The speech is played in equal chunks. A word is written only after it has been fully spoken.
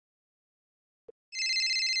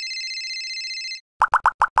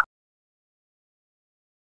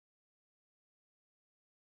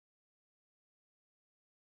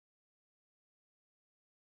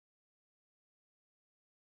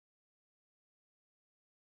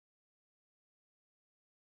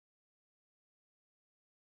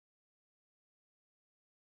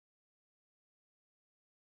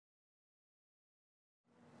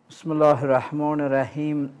بسم الله الرحمن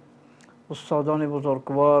الرحیم. استادان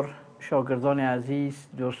بزرگوار، شاگردان عزیز،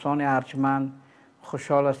 دوستان ارجمند،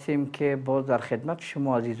 خوشحال هستیم که باز در خدمت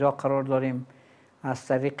شما عزیزا قرار داریم از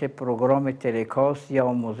طریق پروگرام تلکاست یا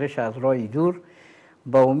آموزش از راه دور.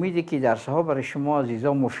 با امیدی که درس‌ها برای شما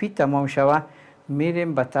عزیزا مفید تمام شود،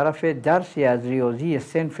 میریم به طرف درسی از ریاضی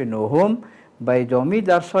صنف نهم به ادامه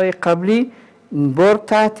درس‌های قبلی. بار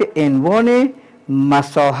تحت عنوان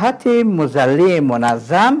مساحت مضلع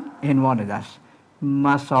منظم عنوان درس.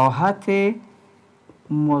 مساحت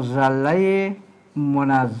مضلع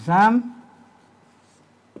منظم،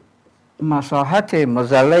 مساحت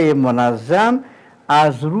مضلع منظم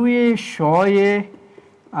از روی شعاع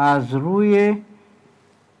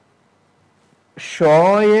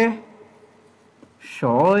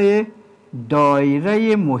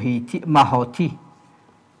دایره محاطی.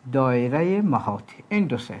 دایره محاطی. این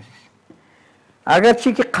دو سه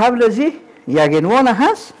اگرچه که قبل از یک عنوان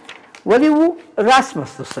هست ولی او رسم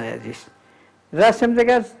است دوستان عزیز. رسم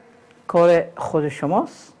دیگه کار خود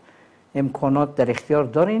شماست، امکانات در اختیار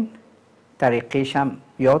دارین، طریقش هم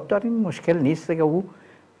یاد دارین، مشکل نیست دیگه. او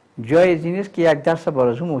جایزی نیست که یک درس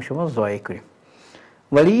برازو ما شما ضایع کنیم،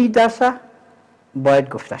 ولی این درس باید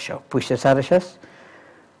گفته شد، پشت سرش است.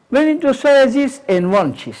 ببینید دوستان عزیز،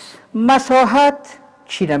 عنوان چیست؟ مساحت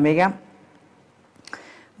چی را میگم؟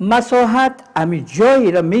 مساحت امی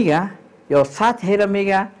جایی را میگه یا سطحی را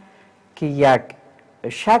میگه که یک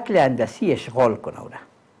شکل هندسی اشغال کنه.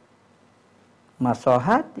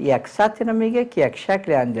 مساحت یک سطح را میگه که یک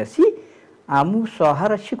شکل هندسی امو ساحه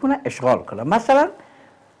را چی کنه؟ اشغال کنه. مثلا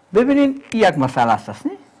ببینید یک مثلث است،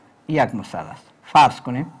 نه؟ یک مثلث فرض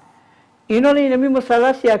کنیم اینمی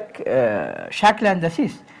مثلث یک شکل هندسی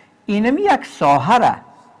است. اینمی یک ساحه را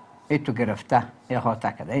ایتو گرفته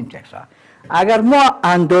احاطه کرده. این یک ساحه. اگر ما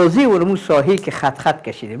اندازه اونمو ساحه‌ای که خط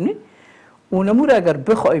کشیدیم نه، اونمو رو اگر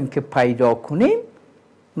بخوایم که پیدا کنیم،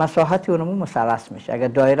 مساحت اونمو مثلث میشه. اگر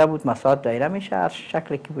دایره بود مساحت دایره میشه، هر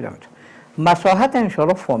شکلی که بوده میشه. مساحت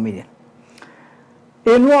انشاءالله فهمیدین.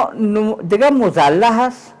 اینو دیگه مضلع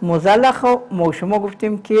هست. مضلع ما شما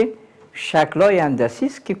گفتیم که شکلای هندسی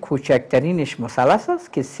است که کوچکترینش مثلث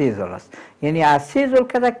است که 3 ضلع است، یعنی از 3 ضلع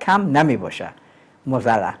کده کم نمی باشه.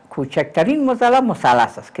 مضلع کوچکترین مضلع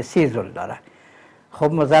مثلث است که 3 ضلع داره.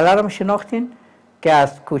 خب مضلع رو شناختین که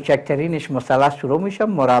از کوچکترینش مثلث شروع میشه،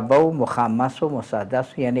 مربع و مخمس و مسدس،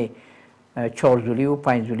 یعنی 4 ضلعی و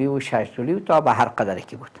 5 ضلعی و 6 ضلعی تا به هر قدری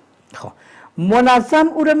که بود. خب منظم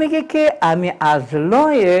او رو میگه که امی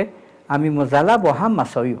اضلاع امی مضلع با هم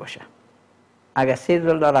مساوی باشه. اگر 3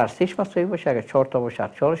 ضلع داره هر 3 مساوی باشه، اگر 4 تا باشه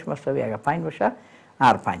هر 4ش مساوی، اگر 5 باشه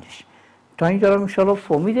هر 5ش. تا اینجا رو ان شاء الله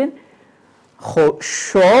فهمیدین. خب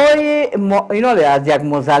شعاع اینا از یک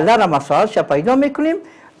مضلع را مساحتش پیدا میکنیم،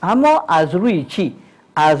 اما از روی چی؟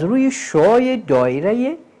 از روی شعاع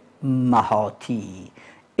دایره محاطی.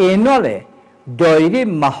 اینا دایره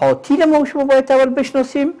محاطی را ما شما باید اول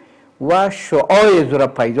بشناسیم و شعاع را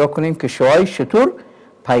پیدا کنیم که شعاع چطور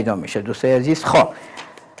پیدا میشه دوستای عزیز. خب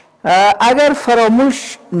اگر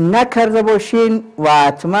فراموش نکرده باشین و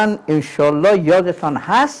حتما انشالله یادتان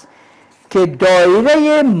هست که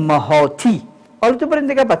دایره محاطی، حالا تو برین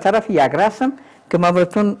دیگه به طرف یک رسم که من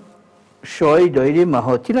براتون شعاع دایره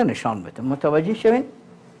محاطی را نشان بدم، متوجه شوین.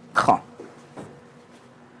 خب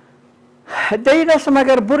در این رسم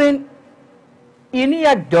اگر برین، اینی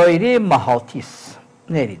یک دایره محاطی است،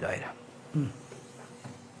 نیری دایره.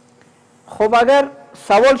 خب اگر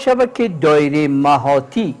سوال شود که دایره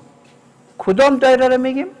محاطی کدام دایره را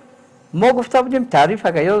میگیم؟ ما گفته بودیم تعریف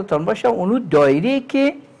اگر یادتان باشه، اونو دایره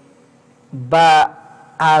که با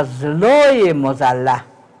اضلاع مضلع،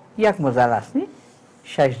 یک مثلث نی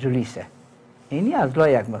 6 ضلعی است، اینی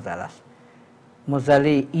اضلاع یک مثلث،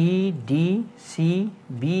 مضلع ای دی سی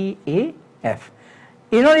بی ای اف،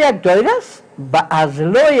 اینا یک دایره است با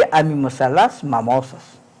اضلاع امی مثلث مماس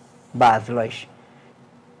است با اضلاعش.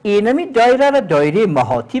 اینمی دایره را دایره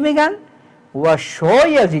محاطی میگن و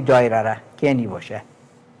شعاع از این دایره را که اینی باشه،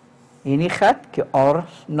 اینی خط که آر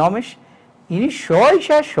نامش، اینی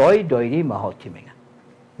شعاعش شعاع دایره محاطی میگن.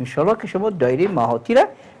 انشالله که شما دایره محاطی را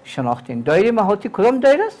شناختین. دایره محاطی کدام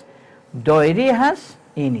دایره است؟ دایره هست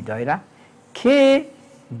اینی دایره که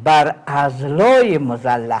بر اضلاع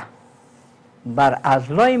مضلع، بر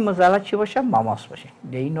اضلاع مضلع چی باشه؟ مماس باشه.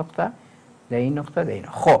 در این نقطه، در این نقطه، در این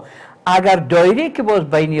نقطه. خب اگر دایره که باز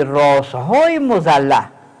بین راسهای مضلع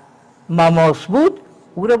مماس بود،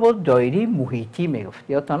 او را باز دایره محیطی میگفت.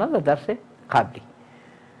 یادتانه در درس قبلی.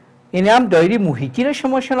 این هم دایره محیطی را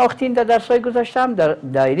شما شناختین در درس‌های گذشته، هم در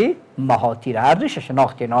دایره محاطی را هر دوش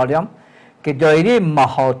شناختین. حالی هم که دایره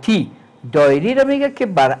محاطی دایره را میگه که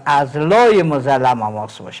بر اضلاع مضلع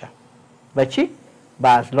مماس باشه. و چی؟ به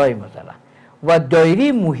اضلاع مضلع. و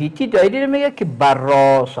دایره محیطی دایره رو میگه که بر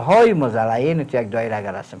راسهای مضلع، یعنی تو یک دایره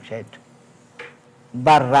اگر رسم شد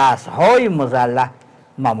بر راسهای مضلع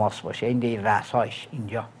مماس باشه، این دیگه راسهایش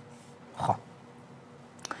اینجا. خب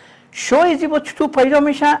شوی زیبا چطور پیدا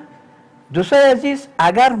میشه؟ دوستای عزیز،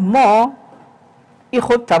 اگر ما این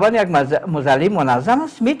خود طبعا یک مضلع منظم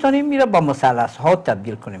است، میتونیم میره با مثلث ها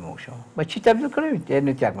تبدیل کنیم. او شما با چی تبدیل کنیم؟ این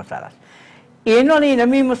یک مثلث،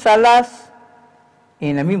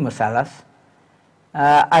 اینمی مثلث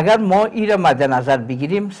اگر ما این را مد نظر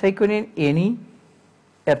بگیریم، سعی کنین اینی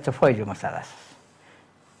ارتفاع جو مثلث است.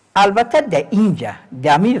 البته در اینجا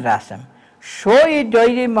در این رسم شوی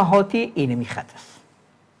دایره محاطی اینمی خط است.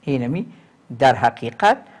 اینمی در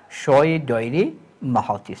حقیقت شوی دایره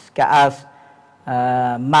محاطی است که از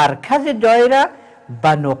مرکز دایره به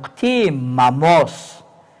نقطه مماس،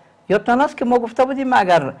 یادتان است که ما گفته بودیم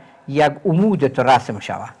اگر یک عمود تو رسم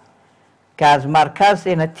شود که از مرکز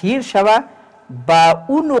این تیر شود به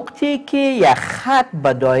اون نقطه که یک خط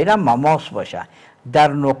به دایره مماس باشه، در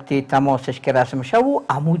نقطه تماسش که رسم شود او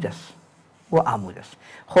عمود است.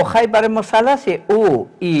 خب خیلی برای مثلث او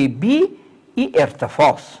ای بی ای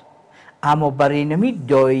ارتفاع است، اما برای اینمی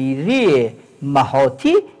دایره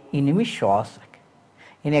محاطی اینمی شعاع است.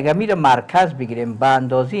 این اگر میره مرکز بگیریم به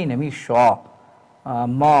اندازه اینمی شعاع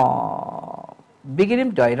ما بگیریم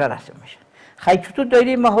دایره رسم میشه. خیلی چطور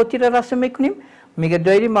دایره محاطی را رسم میکنیم؟ میگه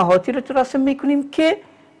دایره محاطی را تو رسم میکنیم که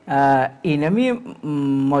اینمی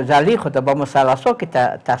مضلع خود با مثلث ها که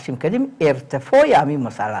تقسیم کردیم ارتفاع همین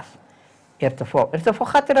مثلث، ارتفاع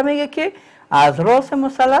خط را میگه که از راس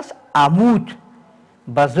مثلث عمود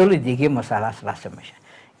به ضلع دیگه مثلث رسم میشه.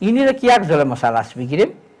 اینی را که یک ضلع مثلث بگیریم،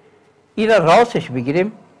 این را راسش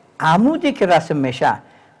بگیریم، عمودی که رسم میشه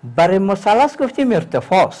برای مثلث گفتیم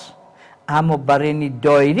ارتفاع است، اما برای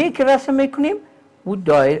دایره که رسم میکنیم او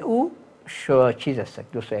دایره او چیز است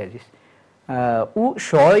دوستای عزیز، او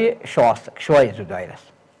شعاع زو دایره است.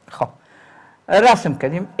 خب رسم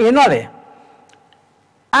کردیم. ایناله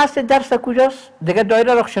اصل درس کجاست؟ دیگه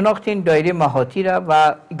دایره را شناختین، دایره محاطی را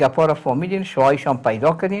و گپا را فهمیدین، شعاعشان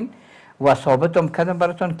پیدا کردین و ثابت هم کردم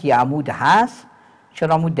براتون که عمود هست.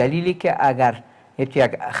 چرا؟ عمود دلیلی که اگر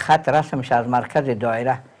یک خط رسم شه از مرکز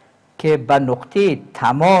دایره که به نقطه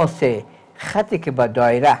تماس خطی که به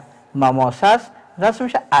دایره مماس است رسم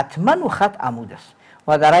شه، حتما او خط عمود است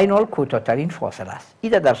و در این حال کوتاه‌ترین فاصله است.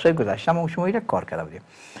 این در درس‌های گذشته ما شما اینو کار کرده بودیم.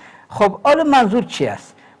 خب حالا منظور چی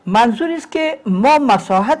است؟ منظور است که ما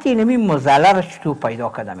مساحت اینمی مضلع را چطور پیدا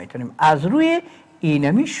کرده میتونیم؟ از روی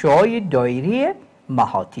اینمی شعاع دایره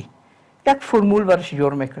محاطی یک فرمول برش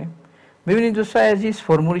جور میکنیم. ببینید دوستای عزیز،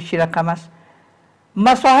 فرمول چی رقم است؟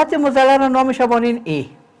 مساحت مضلع را نامش بانین ای.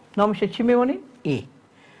 نامش چی میمونین؟ ای.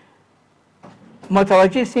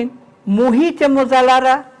 متوجه هستین؟ محیط مضلع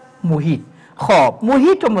را محیط. خب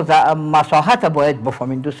محیط و مساحت باید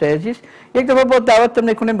بفهمین دوستای عزیز. یک دفعه با دعوتتون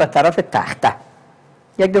میکنیم به طرف تخته.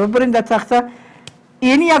 یک دفعه برین در تخته.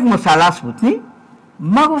 این یک مثلث بود نی؟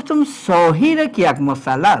 ما گفتم ساحی را که یک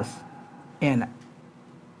مثلث این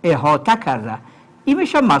احاطه کرده این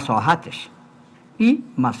میشه مساحتش. این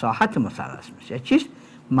مساحت مثلث میشه. چیست؟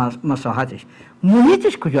 مساحتش.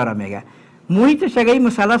 محیطش کجا را میگه؟ محیطش اگه این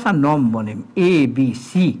مثلث هم نام بانیم A B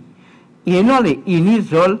C، اینی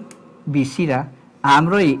زل بی سی را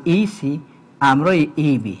همراه ای سی همراه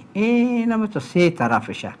ای بی، این هم تو سه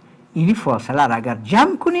طرفشه. اینی فاصله را اگر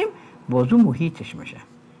جمع کنیم بازو محیطش میشه.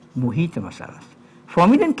 محیط مثلث.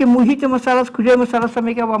 فهمیدن که محیط مثلث کجای مثلث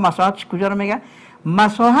میگه و مساحتش کجا رو میگه؟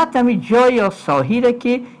 مساحت همین جای یا ساحی را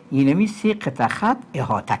که اینمی سه قطع خط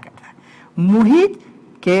احاطه کرده. محیط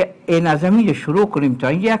که این از همین شروع کنیم تا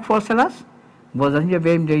اینجا یک فاصله است، باز از اینجا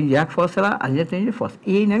بریم تا اینجا یک فاصله، از اینجا تا اینجا فاصله،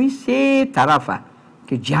 اینمی سه طرفه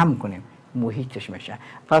که جمع کنیم محیطش میشه.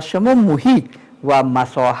 پس شما محیط و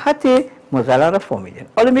مساحت مضلع را فهمیدین.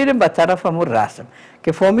 حالا میریم به طرف همون رسم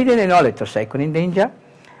که فهمیدین. این حال توسعه کنین اینجا.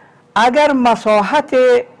 اگر مساحت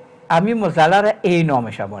همین مضلع را ای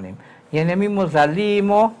نامش بانیم، یعنی همین مضلع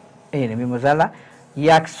ما اینمی مضلع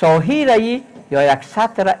یک ساحی را یا یک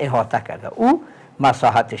سطح را احاطه کرده، او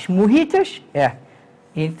مساحتش. محیطش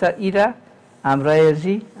این تا ای را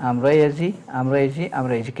امرایزی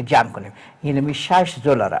که جمع کنیم، اینمی 6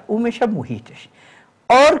 دلار، او میشه محیطش.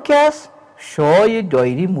 آرکس شعاع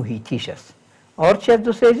دایره محیطیش است. آرچ از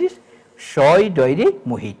دوست عزیز شعاع دایره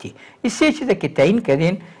محیطی. این سه چیزی که تعیین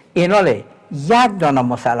کردین، ایناله یک دانه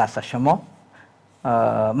مثلث شما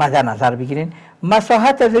مد نظر بگیرین.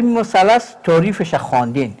 مساحت از این مثلث تعریفش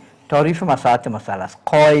خواندین، تعریف مساحت مثلث.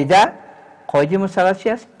 قاعده مثلث چی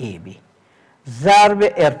است؟ ای بی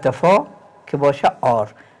ضرب ارتفاع که باشه آر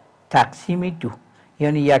تقسیم 2،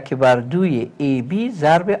 یعنی 1/2 ای بی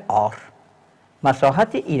ضرب آر.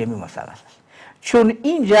 مساحت ایرمی مثلث است. چون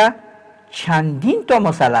اینجا چندین تا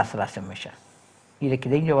مثلث رسم میشه، اینه که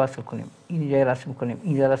اینجا وصل کنیم، اینجا رسم کنیم،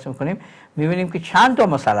 اینجا رسم کنیم، میبینیم که چند تا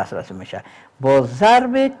مثلث رسم میشه با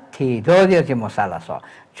ضرب تعدادی از مثلث ها.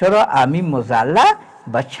 چرا همین مضلع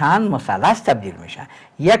به چند مثلث تبدیل میشه.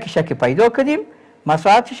 یکیش که پیدا کردیم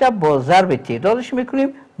مساحتش با ضرب تعدادش میکنیم،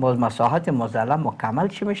 باز مساحت مضلع مکمل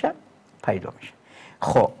چی میشه؟ پیدا میشه.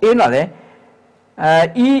 خب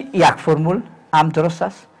این یک فرمول هم درست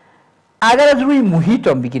است. اگر از روی محیط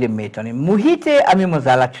هم بگیریم میتونیم. محیط همین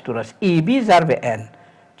مضلع چطور است؟ ای بی ضرب ان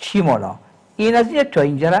چی مانا؟ این از اینجا تا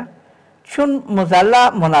اینجا را، چون مضلع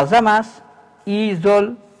منظم است، ای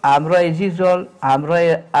زل همراه زی زل همراه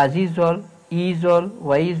ازی زل ای زل و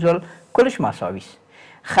ای زل کلش مساوی است.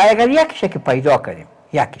 اگر یکیش که پیدا کردیم،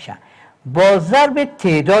 یکیش با ضرب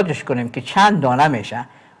تعدادش کنیم که چند دانه میشه،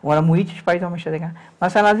 اون محیطش پیدا میشه دیگه.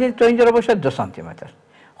 مثلا از این تا اینجا رو باشه 2 سانتی متر.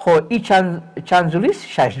 خب این چند زولیست؟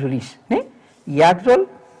 6 زولیست، نه؟ 1 زل،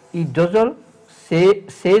 این 2 زل،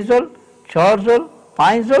 3 زل، 4 زل،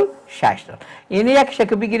 5 زل، 6 زل. یعنی یکیش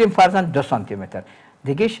که بگیریم فرضاً 2 سانتی متر،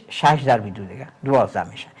 دیگه 6 ضرب 2 دیگه 12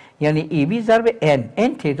 میشه. یعنی ای بی ضرب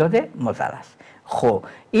ان تعداد مضلع است. خب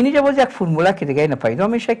اینجا باز یک فرموله که دیگه اینو پیدا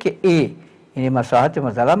میشه که ای یعنی مساحت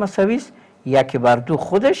مضلع مساوی است 1/2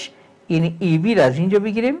 خودش، این ای بی را از اینجا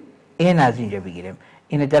بگیریم، ان از اینجا بگیریم.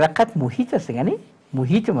 این در حقیقت محیط است، یعنی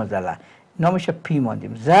محیط مضلع نامش پی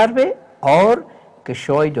ماندیم ضرب آر که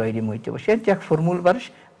شای دایره محیطی باشه. یک فرمول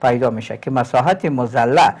برش پیدا میشه که مساحت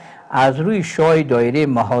مضلع از روی شای دایره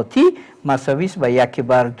محیطی مساوی است به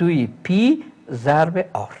 1/2 پی ضرب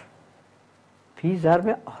آر. پی ضرب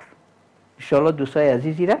آر. انشاءالله دوستای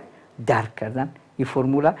عزیزی را درک کردن این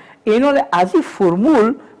فرموله. اینال از این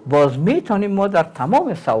فرمول باز میتونیم ما در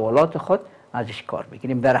تمام سوالات خود ازش کار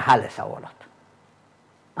بگیریم در حل سوالات.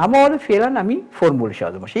 اما حالا فعلا همین فرمول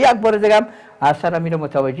شاده باشه. یک بار دیگه هم اثر همین رو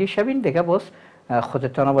متوجه شوین، دیگه باز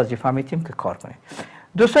خودتان وظیفه میتیم که کار کنیم.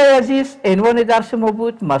 دوستای عزیز، عنوان درس ما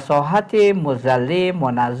بود مساحت مضلع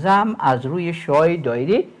منظم از روی شعاع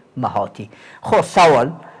دایره محیطی. خب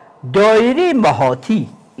سوال، دایره محیطی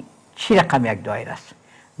چی رقم یک دایره است؟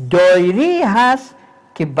 دایره هست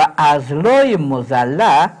که به اضلاع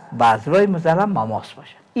مضلع مماس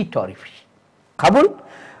باشه. این تعریفش. قبول؟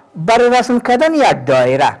 برای رسم کردن یک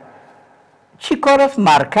دایره چی کار است؟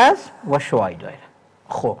 مرکز و شعاع دایره.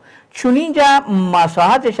 خب چون اینجا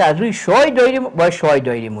مساحتش از روی شعاع دایره باید شعاع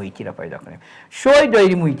دایره محیطی را پیدا کنیم. شعاع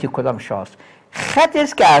دایره محیطی کدام شاست؟ خط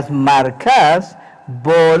است که از مرکز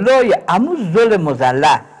بالای عمود زل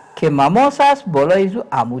مضلع که مماس است بالای زو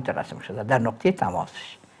عمود رسم شده در نقطه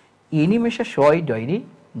تماسش، اینی میشه شعاع دایره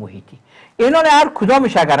محیطی. اینا هر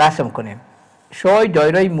کدامش اگر رسم کنیم شعاع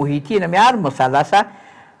دایره محیطی، یعنی هر مثلث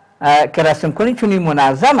که رسم کنیم چون این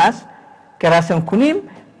منظم است که رسم کنیم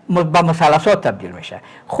به مثلثات تبدیل میشه.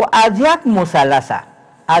 خب از یک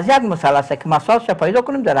مثلث که مساحتش پیدا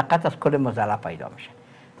کنیم در حقیقت از کل مضلع پیدا میشه.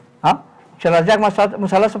 چرا از یک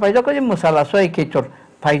مثلث پیدا کنیم، مثلثایی که طور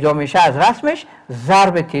پیدا میشه از رسمش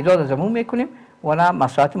ضرب تعداد از اون میکنیم و نه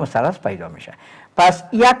مساحت مثلث پیدا میشه. پس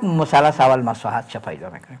یک مثلث اول مساحتش پیدا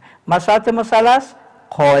میکنیم. مساحت مثلث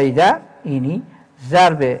قاعده اینی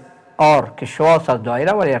ضرب آر که شعاع از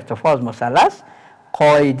دایره و ارتفاع از مثلث،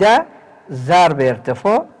 قاعده ضرب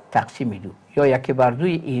ارتفاع تقسیم 2 یا 1/2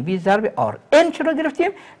 ای بی ضرب آر. این چرا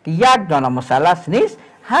گرفتیم؟ که یک دانه مثلث نیست،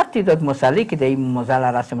 هر تعداد مثلثی که در این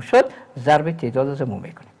مضلع رسم شد ضرب تعداد از اون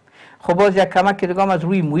میکنیم. خب باز یک کمک که دیگه از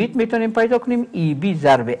روی محیط میتونیم پیدا کنیم. ای بی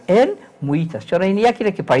ضرب ان محیط است. چرا این یکی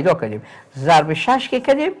را که پیدا کردیم ضرب 6 که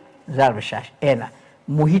کردیم ضرب 6 ان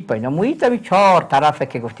محیط پیدا. محیط همین 4 طرفه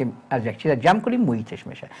که گفتیم از یک چیز جمع کنیم محیطش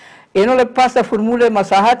میشه. اینو پس فرمول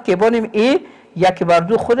مساحت که بانیم ای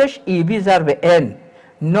 1/2 خودش ای بی ضرب ان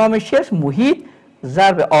نامش چیست؟ محیط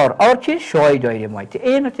ضرب آر. آر چی؟ شعاع دایره محیطی.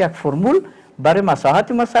 این یک فرمول برای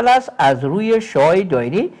مساحت مثلث از روی شعاع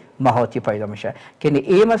دایره محیطی پیدا میشه که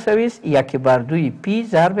ای مساوی است 1/2 پی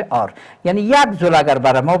ضرب آر. یعنی یک زل اگر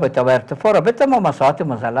برای ما بته و ارتفاع را بته ما مساحت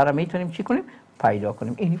مضلع را میتونیم چی کنیم؟ پیدا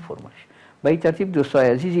کنیم. اینی فرمولش. به این ترتیب دوستای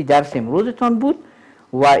عزیزی درس امروزتان بود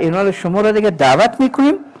و اینا شما را دیگه دعوت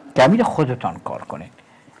میکنیم که امیر خودتان کار کنید.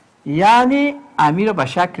 یعنی امیر به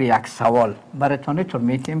شکل یک سوال براتون طور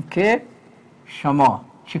میتیم که شما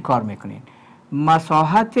چی کار میکنین؟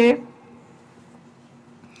 مساحت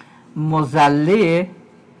مضلع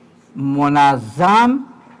منظم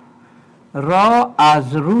را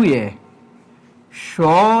از روی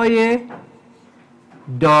شعاع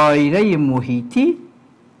دایره محیطی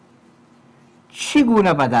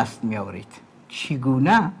چگونه به دست می آورید؟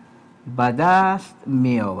 چگونه به دست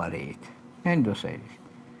می آورید؟ این دو سایه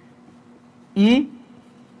ای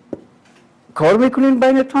کار میکنین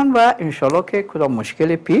بینتان و انشالله که کدام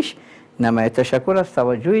مشکل پیش نمایه. تشکر از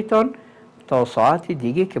توجهتان. تا ساعت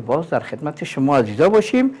دیگه که باز در خدمت شما عزیزا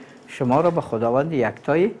باشیم، شما را به خداوند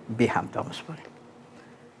یکتای بی همتا میسپاریم.